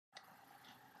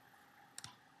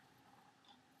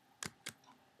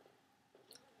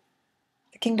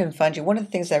Kingdom fungi, one of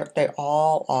the things that they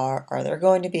all are they're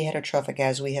going to be heterotrophic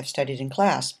as we have studied in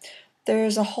class.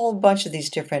 There's a whole bunch of these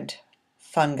different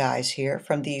fungi here,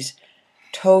 from these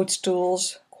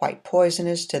toadstools, quite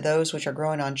poisonous, to those which are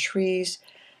growing on trees,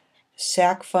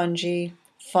 sac fungi,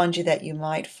 fungi that you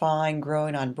might find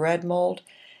growing on bread mold,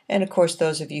 and of course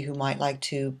those of you who might like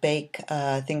to bake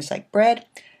things like bread,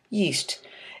 yeast.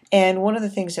 And one of the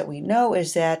things that we know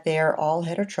is that they are all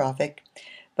heterotrophic,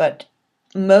 but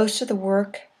most of the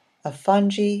work of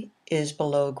fungi is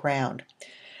below ground.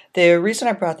 The reason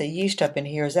I brought the yeast up in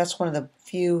here is that's one of the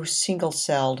few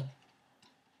single-celled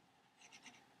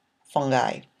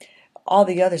fungi. All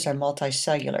the others are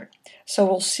multicellular. So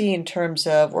we'll see in terms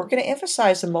of, we're going to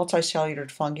emphasize the multicellular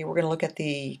fungi. We're going to look at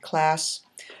the the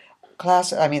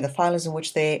phylas in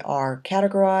which they are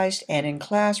categorized, and in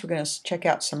class we're going to check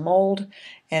out some mold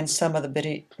and some of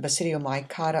the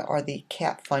Basidiomycota, or the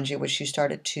cat fungi, which you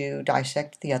started to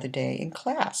dissect the other day in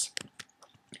class.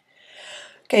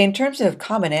 Okay, in terms of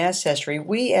common ancestry,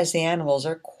 we as the animals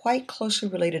are quite closely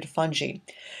related to fungi.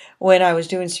 When I was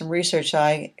doing some research,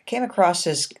 I came across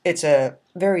this, it's a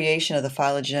variation of the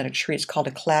phylogenetic tree. It's called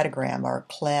a cladogram, or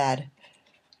clad.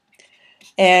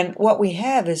 And what we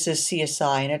have is this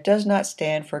CSI, and it does not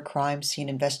stand for crime scene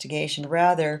investigation.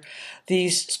 Rather,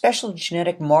 these special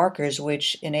genetic markers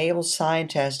which enable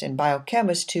scientists and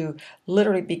biochemists to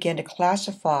literally begin to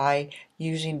classify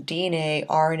using DNA,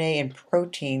 RNA, and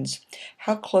proteins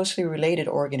how closely related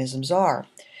organisms are.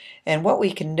 And what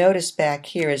we can notice back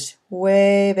here is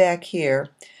way back here,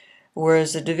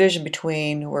 whereas the division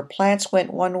between where plants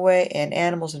went one way and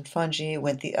animals and fungi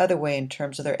went the other way in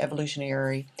terms of their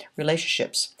evolutionary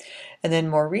relationships. And then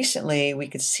more recently, we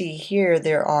could see here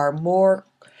there are more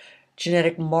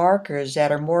genetic markers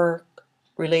that are more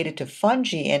related to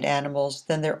fungi and animals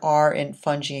than there are in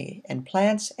fungi and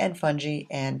plants, and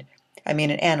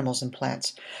in animals and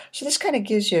plants. So this kind of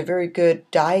gives you a very good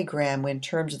diagram in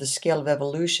terms of the scale of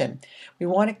evolution. We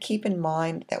want to keep in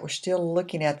mind that we're still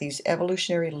looking at these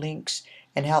evolutionary links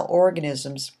and how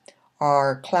organisms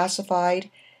are classified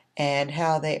and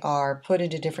how they are put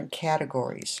into different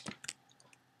categories.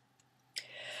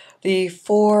 The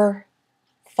four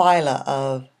phyla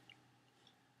of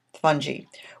fungi.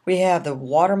 We have the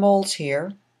water molds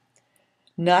here,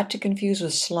 not to confuse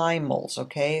with slime molds,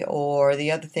 okay, or the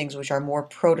other things which are more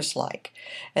protist-like.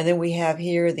 And then we have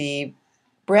here the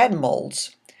bread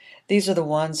molds. These are the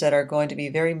ones that are going to be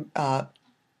very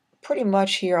pretty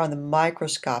much here on the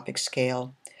microscopic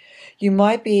scale. You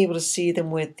might be able to see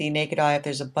them with the naked eye if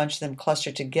there's a bunch of them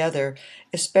clustered together,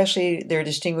 especially their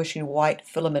distinguishing white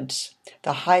filaments,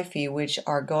 the hyphae, which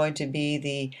are going to be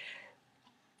the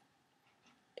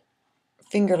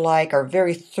finger-like or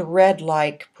very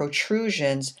thread-like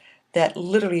protrusions that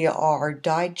literally are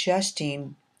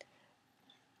digesting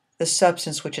the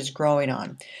substance which is growing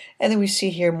on. And then we see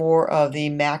here more of the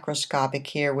macroscopic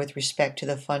here with respect to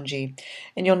the fungi.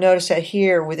 And you'll notice that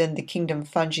here within the kingdom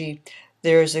fungi,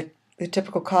 there's the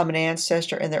typical common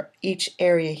ancestor, and each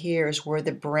area here is where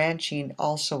the branching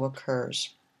also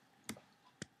occurs.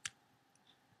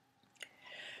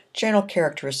 General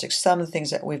characteristics, some of the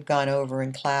things that we've gone over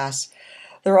in class.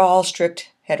 They're all strict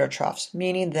heterotrophs,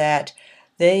 meaning that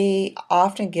they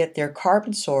often get their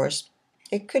carbon source.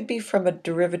 It could be from a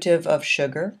derivative of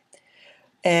sugar,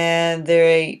 and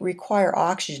they require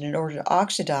oxygen in order to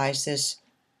oxidize this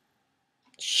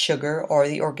sugar or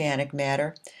the organic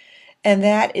matter. And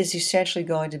that is essentially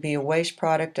going to be a waste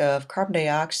product of carbon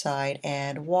dioxide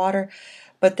and water,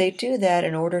 but they do that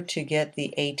in order to get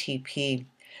the ATP.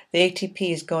 The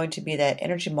ATP is going to be that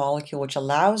energy molecule which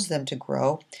allows them to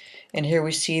grow. And here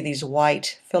we see these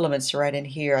white filaments right in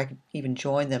here. I can even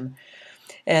join them.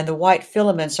 And the white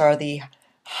filaments are the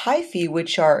hyphae,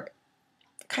 which are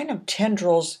kind of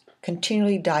tendrils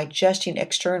continually digesting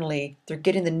externally. They're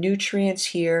getting the nutrients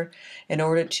here in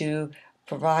order to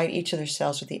provide each of their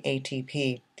cells with the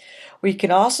ATP. We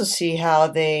can also see how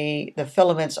the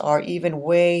filaments are even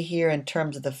way here in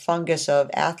terms of the fungus of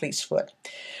athlete's foot.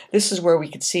 This is where we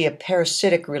could see a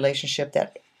parasitic relationship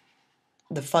that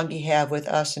the fungi have with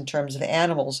us in terms of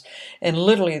animals, and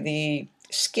literally the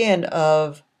skin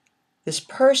of this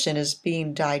person is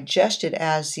being digested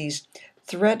as these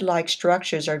thread-like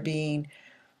structures are being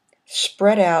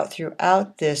spread out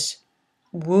throughout this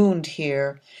wound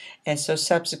here, and so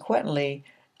subsequently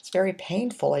it's very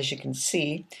painful, as you can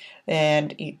see,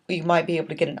 and you might be able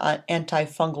to get an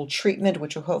antifungal treatment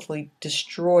which will hopefully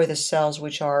destroy the cells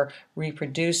which are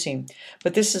reproducing.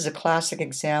 But this is a classic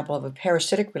example of a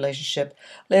parasitic relationship.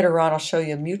 Later on I'll show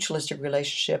you a mutualistic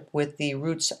relationship with the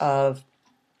roots of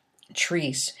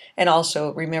trees. And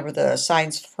also remember the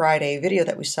Science Friday video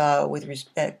that we saw with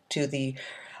respect to the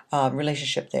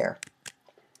relationship there.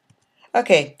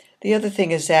 Okay, the other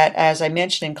thing is that, as I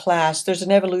mentioned in class, there's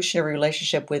an evolutionary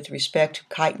relationship with respect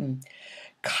to chitin.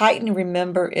 Chitin,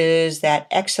 remember, is that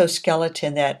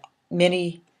exoskeleton that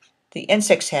the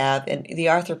insects have and the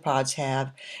arthropods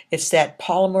have. It's that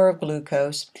polymer of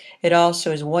glucose. It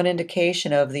also is one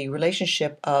indication of the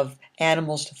relationship of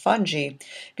animals to fungi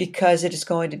because it is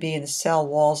going to be in the cell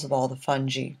walls of all the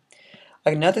fungi.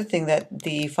 Another thing that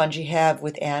the fungi have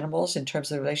with animals in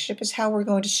terms of the relationship is how we're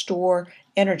going to store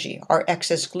energy, our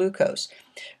excess glucose.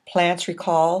 Plants,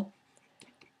 recall,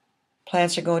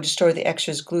 plants are going to store the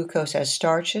excess glucose as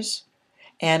starches.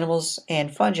 Animals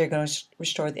and fungi are going to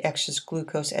restore the excess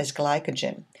glucose as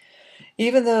glycogen.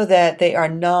 Even though that they are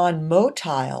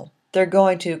non-motile, they're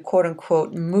going to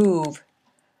quote-unquote move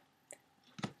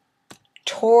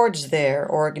towards their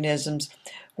organisms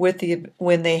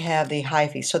when they have the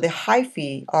hyphae. So the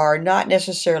hyphae are not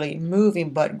necessarily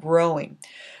moving but growing.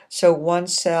 So one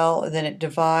cell, then it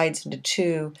divides into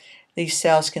two. These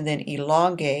cells can then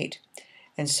elongate,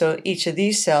 and so each of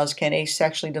these cells can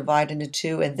asexually divide into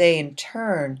two, and they in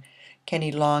turn can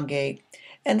elongate.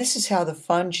 And this is how the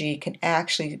fungi can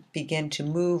actually begin to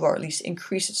move, or at least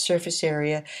increase its surface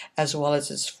area as well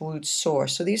as its food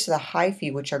source. So these are the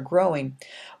hyphae which are growing,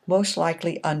 most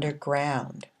likely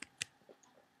underground.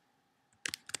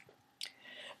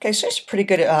 Okay, so it's a pretty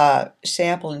good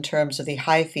sample in terms of the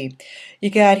hyphae. You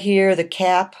got here the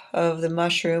cap of the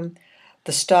mushroom,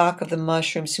 the stalk of the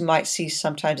mushrooms. You might see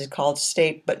sometimes it's called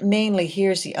stape, but mainly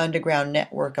here's the underground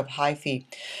network of hyphae.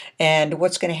 And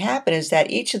what's going to happen is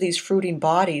that each of these fruiting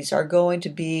bodies are going to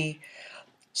be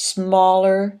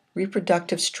smaller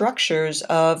reproductive structures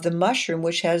of the mushroom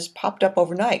which has popped up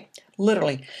overnight.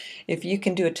 Literally, if you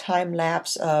can do a time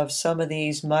lapse of some of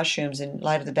these mushrooms in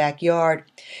light of the backyard,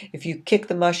 if you kick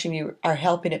the mushroom, you are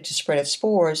helping it to spread its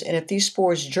spores, and if these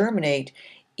spores germinate,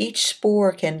 each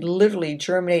spore can literally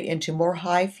germinate into more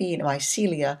hyphae and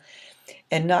mycelia,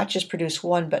 and not just produce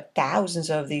one but thousands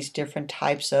of these different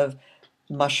types of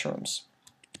mushrooms.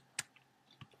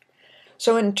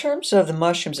 So in terms of the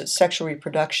mushrooms at sexual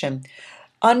reproduction,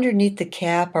 underneath the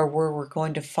cap are where we're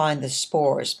going to find the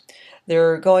spores.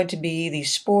 There are going to be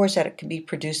these spores that can be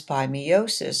produced by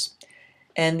meiosis,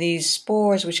 and these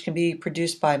spores which can be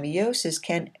produced by meiosis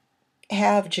can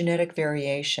have genetic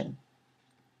variation.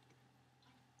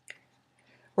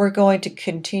 We're going to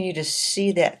continue to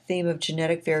see that theme of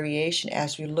genetic variation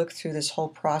as we look through this whole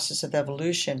process of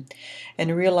evolution,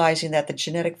 and realizing that the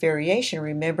genetic variation,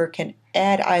 remember, can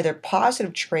add either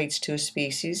positive traits to a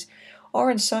species, or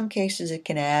in some cases it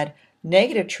can add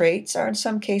negative traits, or in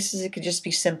some cases it could just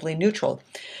be simply neutral.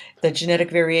 The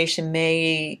genetic variation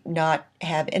may not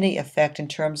have any effect in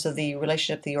terms of the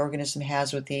relationship the organism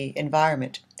has with the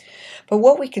environment. But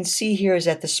what we can see here is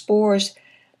that the spores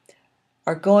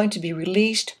are going to be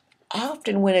released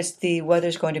often when the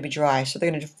weather's going to be dry. So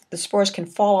the spores can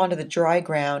fall onto the dry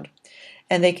ground,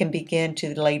 and they can begin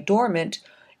to lay dormant.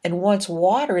 And once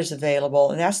water is available,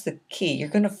 and that's the key, you're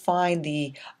going to find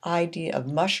the idea of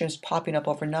mushrooms popping up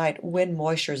overnight when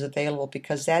moisture is available,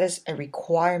 because that is a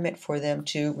requirement for them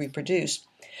to reproduce.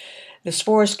 The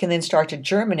spores can then start to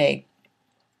germinate,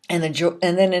 and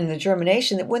then in the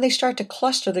germination, when they start to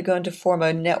cluster, they're going to form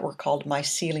a network called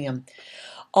mycelium.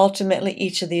 Ultimately,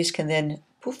 each of these can then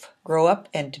grow up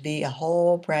and to be a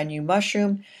whole brand new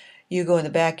mushroom. You go in the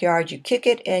backyard, you kick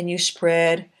it, and you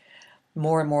spread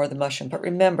more and more of the mushroom. But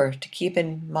remember to keep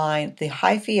in mind the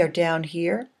hyphae are down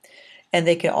here, and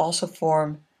they can also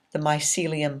form the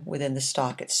mycelium within the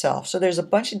stalk itself. So there's a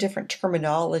bunch of different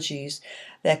terminologies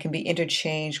that can be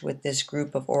interchanged with this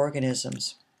group of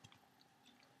organisms.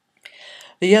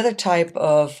 The other type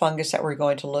of fungus that we're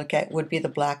going to look at would be the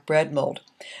black bread mold.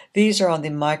 These are on the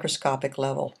microscopic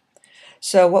level.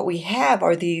 So what we have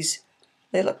are these,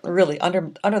 they look really,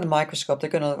 under the microscope, they're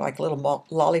going to look like little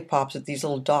lollipops with these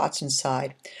little dots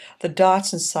inside. The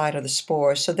dots inside are the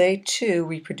spores, so they too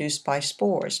reproduce by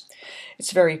spores.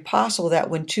 It's very possible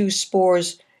that when two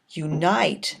spores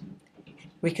unite,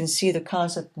 we can see the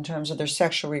concept in terms of their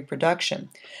sexual reproduction.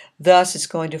 Thus, it's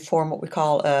going to form what we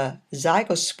call a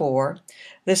zygospore.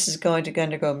 This is going to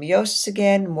undergo meiosis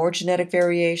again, more genetic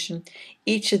variation.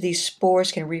 Each of these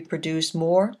spores can reproduce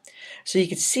more. So you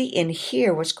can see in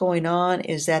here what's going on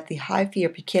is that the hyphae are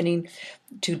beginning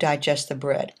to digest the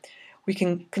bread. We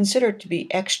can consider it to be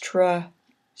extracellular,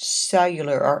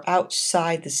 or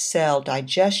outside the cell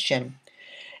digestion,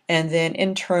 and then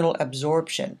internal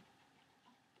absorption.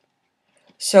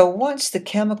 So once the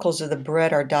chemicals of the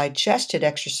bread are digested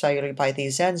extracellularly by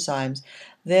these enzymes,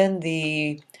 then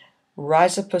the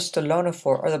Rhizopus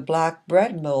or the black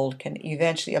bread mold can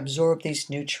eventually absorb these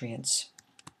nutrients.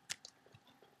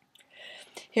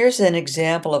 Here's an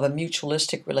example of a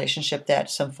mutualistic relationship that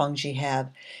some fungi have.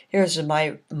 Here's a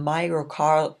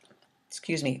mycorrhizal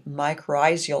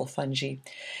fungi.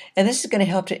 And this is going to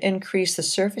help to increase the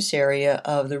surface area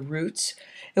of the roots.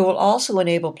 It will also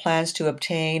enable plants to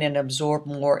obtain and absorb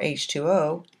more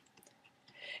H2O.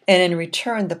 And in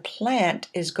return, the plant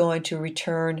is going to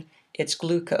return its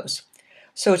glucose.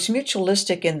 So it's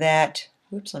mutualistic in that,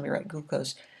 let me write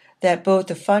glucose, that both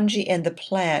the fungi and the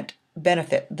plant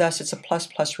benefit. Thus, it's a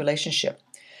plus-plus relationship.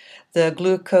 The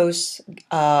glucose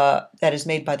that is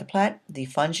made by the plant, the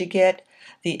fungi get.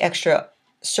 The extra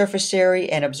surface area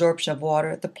and absorption of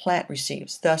water, the plant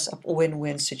receives. Thus, a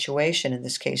win-win situation in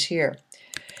this case here.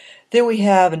 Then we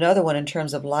have another one in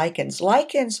terms of lichens.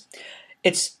 Lichens,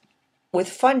 it's with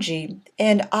fungi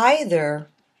and either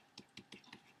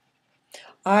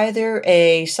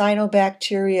a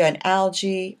cyanobacteria, an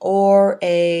algae, or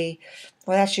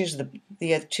that's usually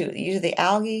the other two, either the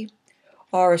algae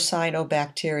or a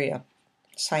cyanobacteria.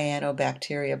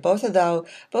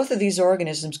 Both of these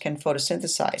organisms can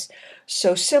photosynthesize.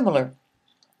 So similar,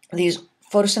 these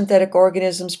photosynthetic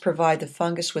organisms provide the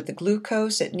fungus with the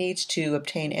glucose it needs to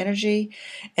obtain energy,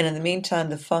 and in the meantime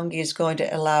the fungi is going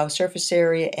to allow surface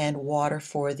area and water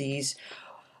for these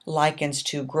lichens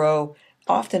to grow,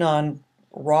 often on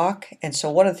rock. And so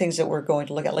one of the things that we're going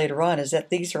to look at later on is that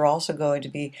these are also going to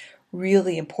be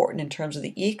really important in terms of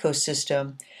the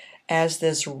ecosystem, as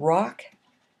this rock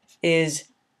is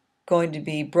going to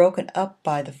be broken up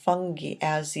by the fungi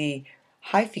as the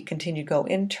hyphae continue to go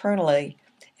internally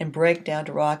and break down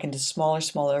to rock into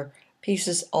smaller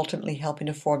pieces, ultimately helping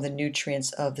to form the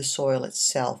nutrients of the soil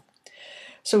itself.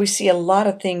 So we see a lot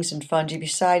of things in fungi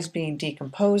besides being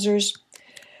decomposers.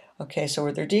 Okay, so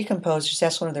they're decomposers,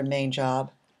 that's one of their main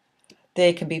job.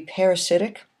 They can be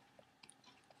parasitic,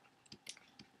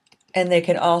 and they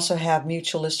can also have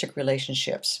mutualistic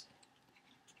relationships.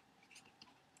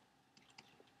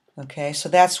 Okay, so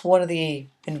that's one of the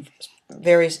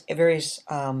various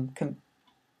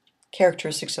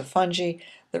characteristics of fungi.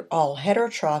 They're all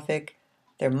heterotrophic,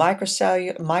 they're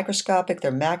microscopic,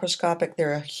 they're macroscopic,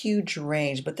 they're a huge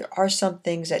range, but there are some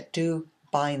things that do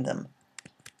bind them.